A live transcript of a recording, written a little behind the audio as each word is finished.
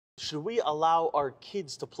should we allow our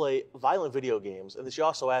kids to play violent video games? And then she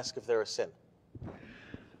also asks if they're a sin.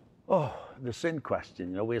 Oh, the sin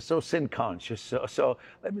question. We're so sin conscious. So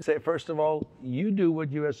let me say, first of all, you do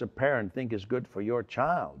what you as a parent think is good for your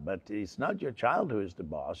child, but it's not your child who is the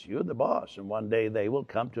boss. You're the boss. And one day they will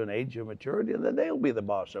come to an age of maturity and then they'll be the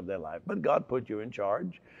boss of their life. But God put you in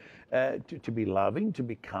charge to be loving, to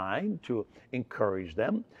be kind, to encourage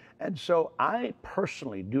them. And so I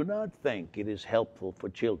personally do not think it is helpful for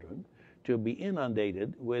children to be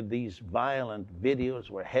inundated with these violent videos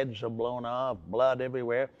where heads are blown off, blood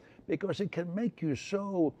everywhere, because it can make you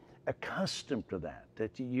so accustomed to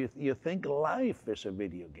that you think life is a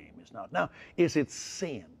video game. It's not. Now, is it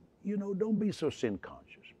sin? Don't be so sin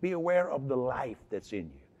conscious. Be aware of the life that's in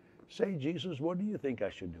you. Say, Jesus, what do you think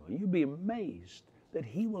I should do? And you'll be amazed that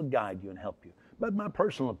he will guide you and help you. But my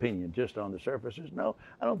personal opinion, just on the surface, is no,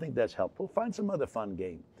 I don't think that's helpful. Find some other fun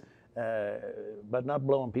game, but not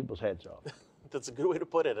blowing people's heads off. That's a good way to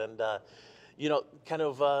put it. And, kind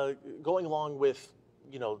of going along with,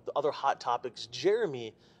 the other hot topics,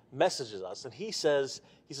 Jeremy messages us and he says,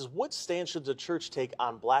 what stance should the church take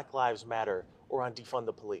on Black Lives Matter or on defund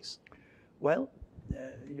the police? Well,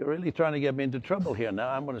 you're really trying to get me into trouble here. Now,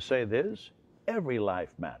 I'm going to say this. Every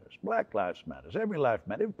life matters. Black lives matters. Every life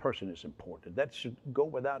matters. Every person is important. That should go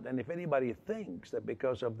without. And if anybody thinks that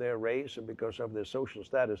because of their race or because of their social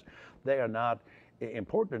status, they are not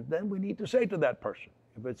important, then we need to say to that person,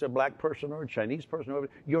 if it's a black person or a Chinese person,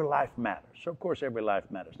 your life matters. So, of course, every life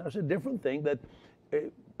matters. Now, it's a different thing that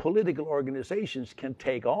political organizations can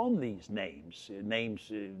take on these names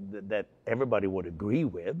that everybody would agree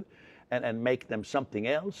with, and make them something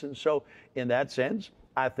else. And so, in that sense,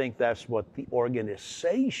 I think that's what the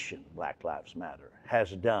organization Black Lives Matter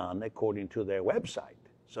has done according to their website.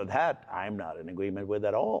 So that I'm not in agreement with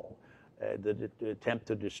at all. The attempt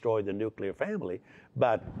to destroy the nuclear family.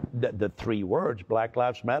 But the three words, Black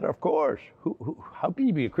Lives Matter, of course. How can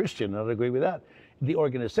you be a Christian and not agree with that? The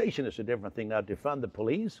organization is a different thing. Now, defund the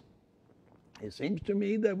police, it seems to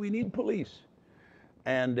me that we need police.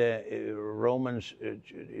 And Romans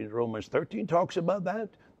 13 talks about that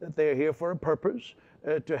they're here for a purpose,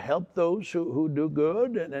 to help those who do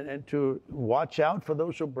good and to watch out for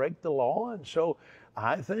those who break the law. And so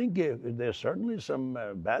I think there's certainly some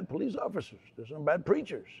bad police officers, there's some bad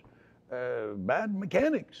preachers, bad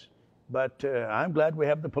mechanics, but I'm glad we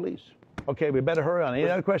have the police. Okay, we better hurry on. Any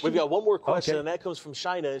other questions? We've got one more question, okay. And that comes from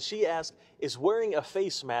Shina. And she asked, is wearing a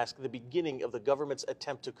face mask the beginning of the government's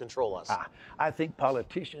attempt to control us? I think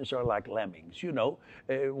politicians are like lemmings.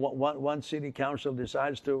 One city council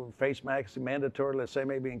decides to face masks mandatory, let's say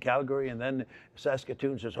maybe in Calgary, and then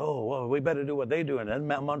Saskatoon says, oh, well, we better do what they do. And then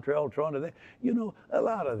Montreal, Toronto, a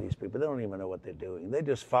lot of these people, they don't even know what they're doing. They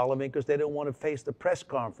just follow me because they don't want to face the press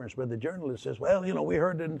conference where the journalist says, well, we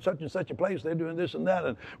heard in such and such a place they're doing this and that,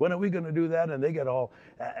 and when are we going to do that? And they get all,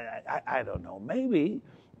 I don't know, maybe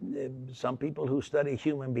some people who study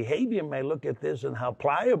human behavior may look at this and how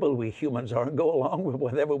pliable we humans are and go along with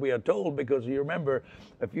whatever we are told, because you remember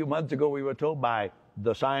a few months ago we were told by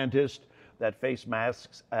the scientists that face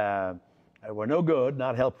masks were no good,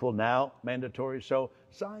 not helpful, now mandatory. So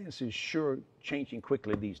science is sure changing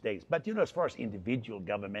quickly these days. But as far as individual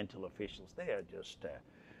governmental officials, they are just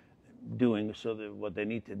doing what they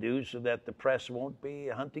need to do so that the press won't be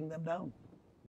hunting them down.